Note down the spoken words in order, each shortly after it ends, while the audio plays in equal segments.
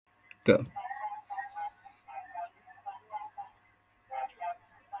Go.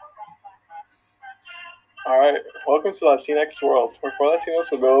 Alright, welcome to Latinx World, where four Latinos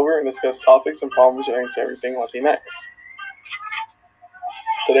will go over and discuss topics and problems relating to everything Latinx.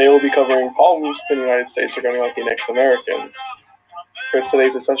 Today we'll be covering problems in the United States regarding Latinx Americans. For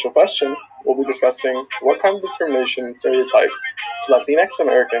today's essential question, we'll be discussing what kind of discrimination and stereotypes do Latinx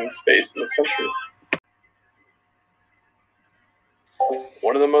Americans face in this country.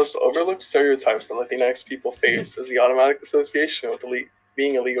 One of the most overlooked stereotypes that Latinx people face is the automatic association with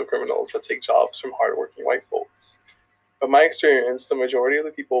being illegal criminals that take jobs from hardworking white folks. From my experience, the majority of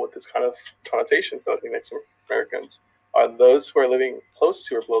the people with this kind of connotation for Latinx Americans are those who are living close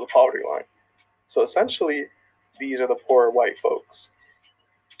to or below the poverty line. So essentially, these are the poor white folks.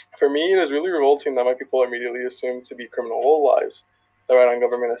 For me, it is really revolting that my people are immediately assumed to be criminal lowlives that rely on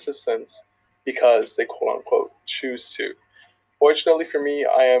government assistance because they quote unquote choose to. Fortunately for me,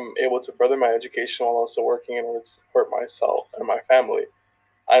 I am able to further my education while also working in order to support myself and my family.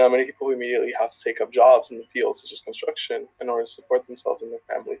 I know many people who immediately have to take up jobs in the field, such as construction, in order to support themselves and their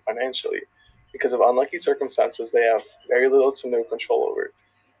family financially. Because of unlucky circumstances, they have very little to no control over.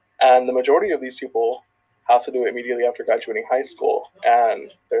 And the majority of these people have to do it immediately after graduating high school,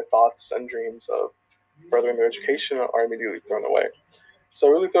 and their thoughts and dreams of furthering their education are immediately thrown away. So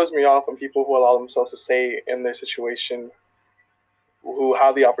it really throws me off when people who allow themselves to stay in their situation, who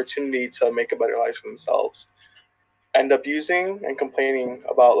have the opportunity to make a better life for themselves, end up using and complaining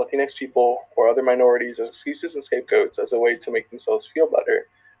about Latinx people or other minorities as excuses and scapegoats as a way to make themselves feel better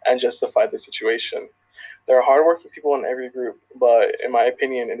and justify the situation. There are hardworking people in every group, but in my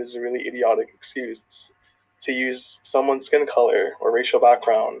opinion, it is a really idiotic excuse to use someone's skin color or racial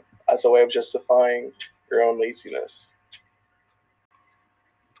background as a way of justifying your own laziness.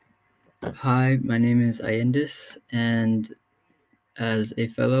 Hi, my name is Ayendis, and as a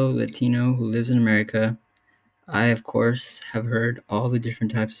fellow Latino who lives in America, I, of course, have heard all the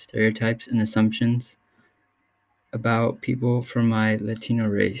different types of stereotypes and assumptions about people from my Latino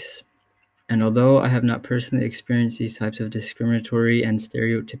race. And although I have not personally experienced these types of discriminatory and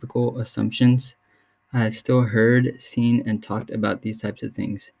stereotypical assumptions, I have still heard, seen, and talked about these types of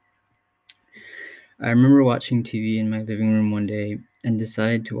things. I remember watching TV in my living room one day and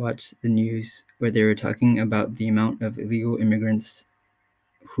decided to watch the news where they were talking about the amount of illegal immigrants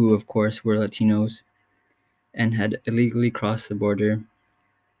who, of course, were Latinos and had illegally crossed the border,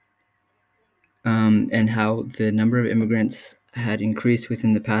 and how the number of immigrants had increased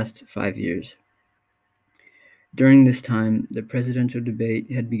within the past 5 years. During this time, the presidential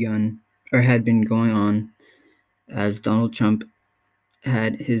debate had been going on as Donald Trump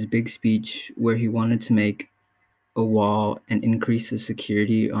had his big speech where he wanted to make a wall and increase the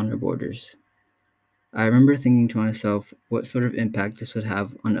security on our borders. I remember thinking to myself what sort of impact this would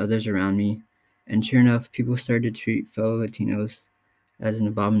have on others around me, and sure enough, people started to treat fellow Latinos as an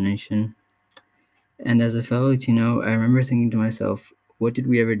abomination. And as a fellow Latino, I remember thinking to myself, what did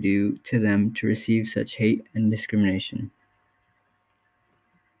we ever do to them to receive such hate and discrimination?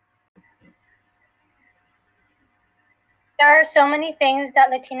 There are so many things that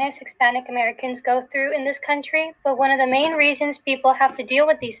Latinx Hispanic Americans go through in this country, but one of the main reasons people have to deal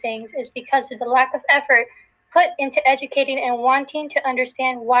with these things is because of the lack of effort put into educating and wanting to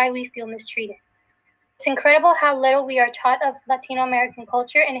understand why we feel mistreated. It's incredible how little we are taught of Latino American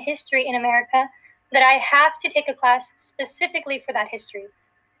culture and history in America that I have to take a class specifically for that history.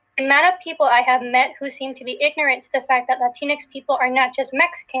 The amount of people I have met who seem to be ignorant to the fact that Latinx people are not just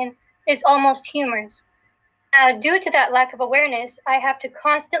Mexican is almost humorous. Due to that lack of awareness, I have to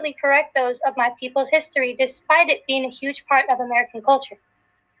constantly correct those of my people's history despite it being a huge part of American culture.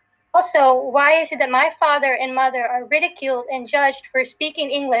 Also, why is it that my father and mother are ridiculed and judged for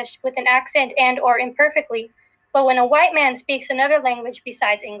speaking English with an accent and or imperfectly, but when a white man speaks another language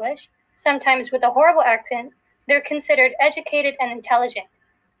besides English, sometimes with a horrible accent, they're considered educated and intelligent?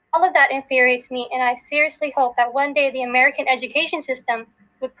 All of that infuriates me, and I seriously hope that one day the American education system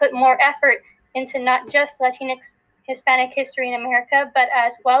would put more effort into not just Latinx Hispanic history in America, but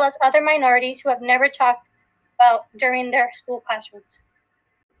as well as other minorities who have never talked about during their school classrooms.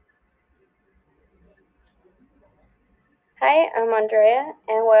 Hi, I'm Andrea,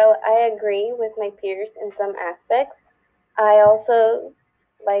 and while I agree with my peers in some aspects, I also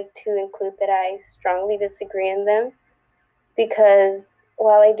like to include that I strongly disagree in them because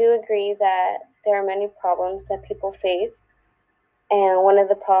while I do agree that there are many problems that people face, and one of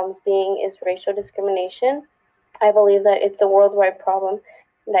the problems being is racial discrimination, I believe that it's a worldwide problem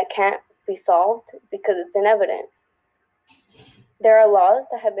that can't be solved because it's inevident. There are laws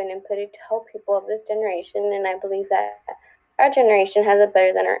that have been inputted to help people of this generation, and I believe that our generation has it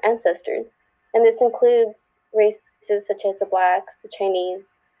better than our ancestors. And this includes races such as the blacks, the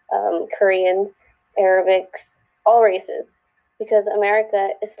Chinese, Koreans, Arabics, all races. Because America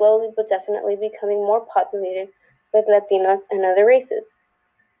is slowly but definitely becoming more populated with Latinos and other races.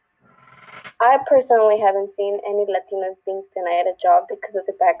 I personally haven't seen any Latinos being denied a job because of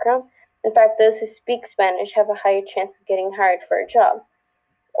their background. In fact, those who speak Spanish have a higher chance of getting hired for a job,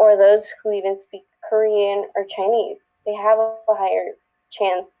 or those who even speak Korean or Chinese. They have a higher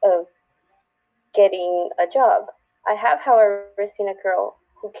chance of getting a job. I have, however, seen a girl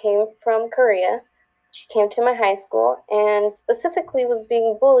who came from Korea. She came to my high school and specifically was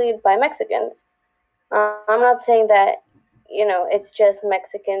being bullied by Mexicans. I'm not saying that, it's just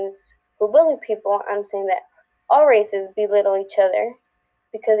Mexicans who bully people. I'm saying that all races belittle each other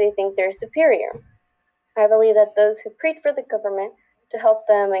because they think they're superior. I believe that those who preach for the government to help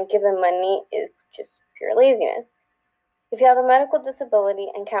them and give them money is just pure laziness. If you have a medical disability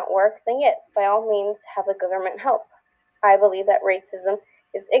and can't work, then yes, by all means, have the government help. I believe that racism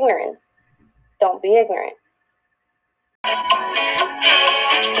is ignorance. Don't be ignorant.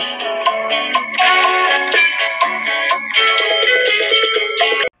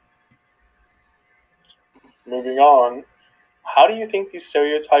 Moving on, how do you think these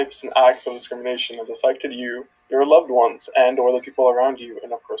stereotypes and acts of discrimination has affected you, your loved ones, and or the people around you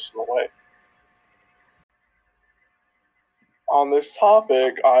in a personal way? On this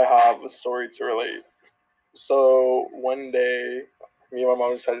topic, I have a story to relate. So one day, me and my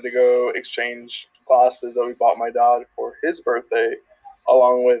mom decided to go exchange glasses that we bought my dad for his birthday,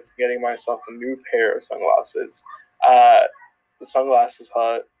 along with getting myself a new pair of sunglasses at the sunglasses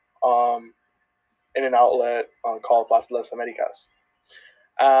hut in an outlet called Latinx Americans.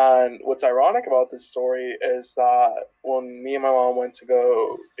 And what's ironic about this story is that when me and my mom went to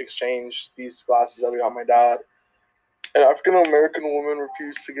go exchange these glasses that we got my dad, an African American woman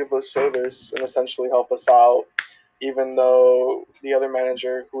refused to give us service and essentially help us out, even though the other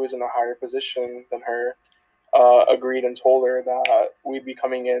manager, who is in a higher position than her, agreed and told her that we'd be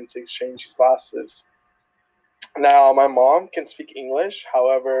coming in to exchange these glasses. Now, my mom can speak English,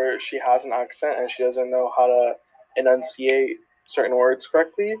 however, she has an accent and she doesn't know how to enunciate certain words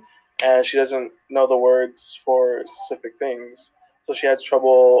correctly, and she doesn't know the words for specific things. So she had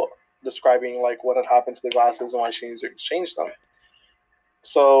trouble describing like what had happened to the glasses and why she needed to exchange them.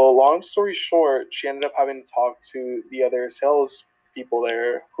 So, long story short, she ended up having to talk to the other sales people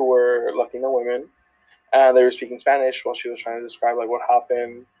there who were Latino women, and they were speaking Spanish while she was trying to describe like what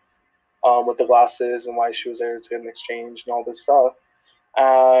happened with the glasses and why she was there to get an exchange and all this stuff.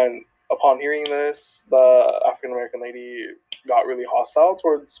 And upon hearing this, the African American lady got really hostile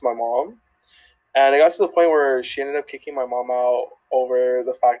towards my mom. And it got to the point where she ended up kicking my mom out over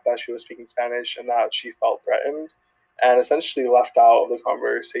the fact that she was speaking Spanish and that she felt threatened and essentially left out of the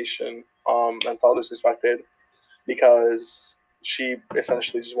conversation and felt disrespected because she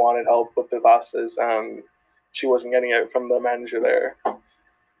essentially just wanted help with the classes and she wasn't getting it from the manager there.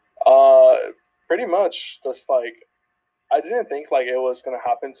 Uh, Pretty much just like I didn't think like it was gonna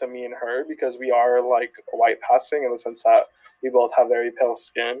happen to me and her because we are like white passing in the sense that we both have very pale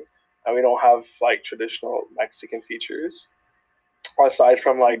skin and we don't have like traditional Mexican features aside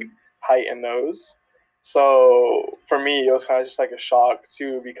from like height and nose. So for me, it was kind of just like a shock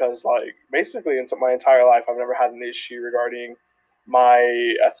too because like basically in my entire life, I've never had an issue regarding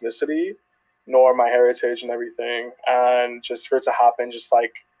my ethnicity nor my heritage and everything, and just for it to happen just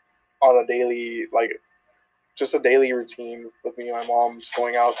like on a daily like just a daily routine with me and my mom just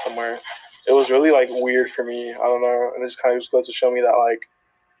going out somewhere. It was really like weird for me. I don't know, and it just kind of just goes to show me that like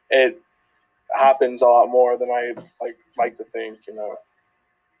it happens a lot more than I like to think. You know.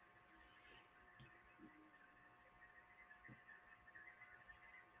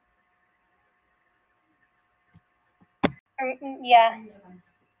 Yeah.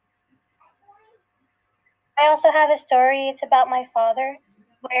 I also have a story. It's about my father,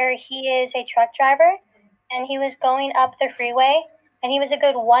 where he is a truck driver, and he was going up the freeway, and he was a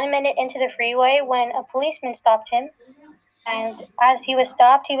good 1 minute into the freeway when a policeman stopped him. And as he was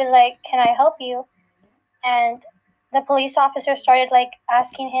stopped, he was like, "Can I help you?" And the police officer started like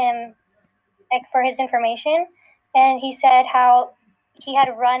asking him like for his information, and he said how he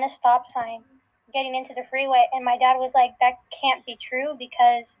had run a stop sign getting into the freeway, and my dad was like, "That can't be true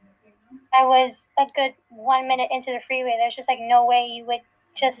because I was a good 1 minute into the freeway. There's just like no way you would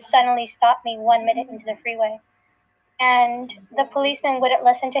just suddenly stop me 1 minute into the freeway." And the policeman wouldn't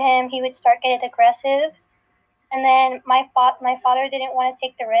listen to him. He would start getting aggressive. And then my father didn't want to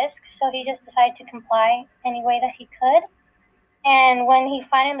take the risk, so he just decided to comply any way that he could. And when he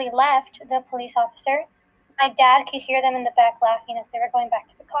finally left, the police officer, my dad could hear them in the back laughing as they were going back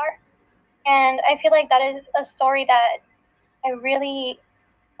to the car. And I feel like that is a story that I really,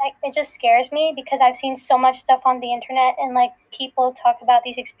 like, it just scares me because I've seen so much stuff on the internet and like people talk about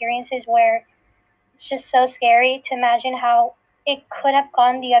these experiences where it's just so scary to imagine how it could have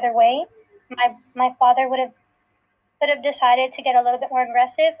gone the other way. My father could have decided to get a little bit more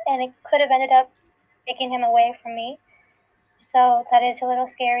aggressive, and it could have ended up taking him away from me. So that is a little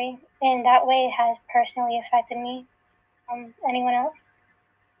scary. In that way, it has personally affected me. Anyone else?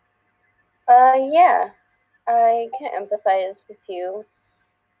 Yeah, I can empathize with you.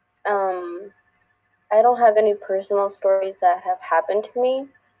 I don't have any personal stories that have happened to me,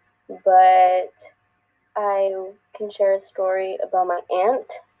 but I can share a story about my aunt.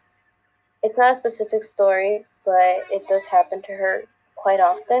 It's not a specific story, but it does happen to her quite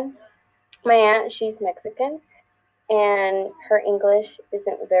often. My aunt, she's Mexican, and her English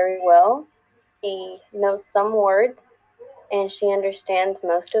isn't very well. She knows some words, and she understands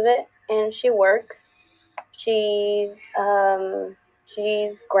most of it, and she works. She's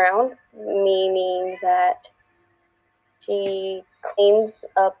she's grounds, meaning that she cleans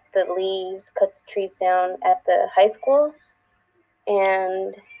up the leaves, cuts trees down at the high school,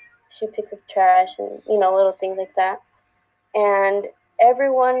 and she picks up trash and little things like that. And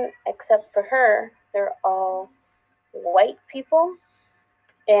everyone except for her, they're all white people.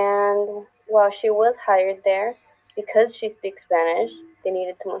 And while she was hired there, because she speaks Spanish, they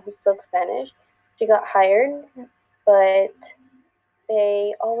needed someone who spoke Spanish. She got hired, but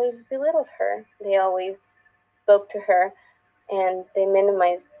they always belittled her. They always spoke to her and they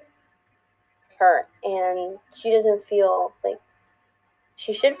minimized her. And she doesn't feel like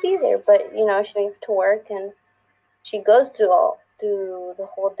she should be there, but she needs to work, and she goes through the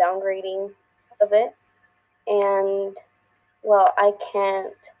whole downgrading of it. And while I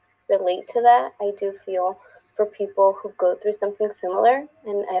can't relate to that, I do feel for people who go through something similar,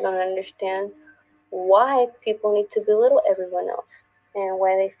 and I don't understand why people need to belittle everyone else and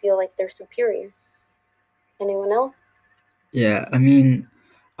why they feel like they're superior. Anyone else? Yeah, I mean,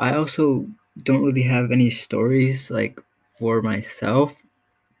 I also don't really have any stories like for myself,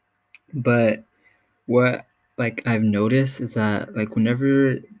 but what like I've noticed is that like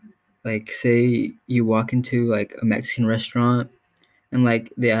whenever like say you walk into like a Mexican restaurant and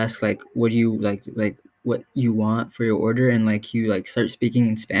like they ask like what do you like what you want for your order, and like you like start speaking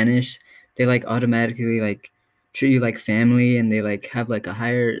in Spanish, they like automatically like treat you like family, and they like have like a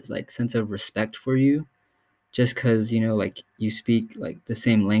higher like sense of respect for you just because like you speak like the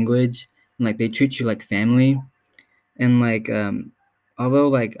same language, and like they treat you like family. And like although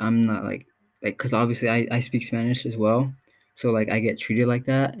like I'm not like because obviously I speak Spanish as well, so like I get treated like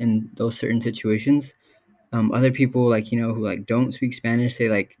that in those certain situations. Other people like who like don't speak Spanish, they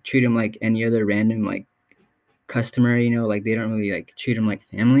like treat them like any other random like customer, like they don't really like treat them like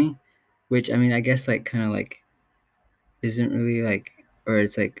family, which I mean I guess like kind of like isn't really like, or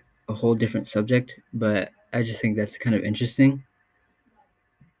it's like a whole different subject, but I just think that's kind of interesting.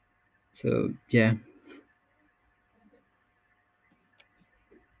 So yeah.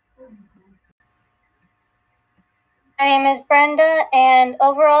 My name is Brenda, and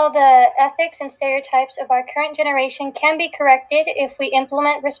overall, the ethics and stereotypes of our current generation can be corrected if we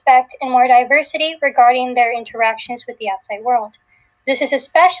implement respect and more diversity regarding their interactions with the outside world. This is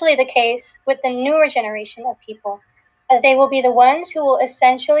especially the case with the newer generation of people, as they will be the ones who will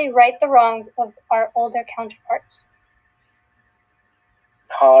essentially right the wrongs of our older counterparts.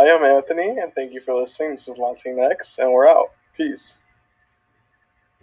 Hi, I'm Anthony, and thank you for listening. This is Latinx, and we're out. Peace.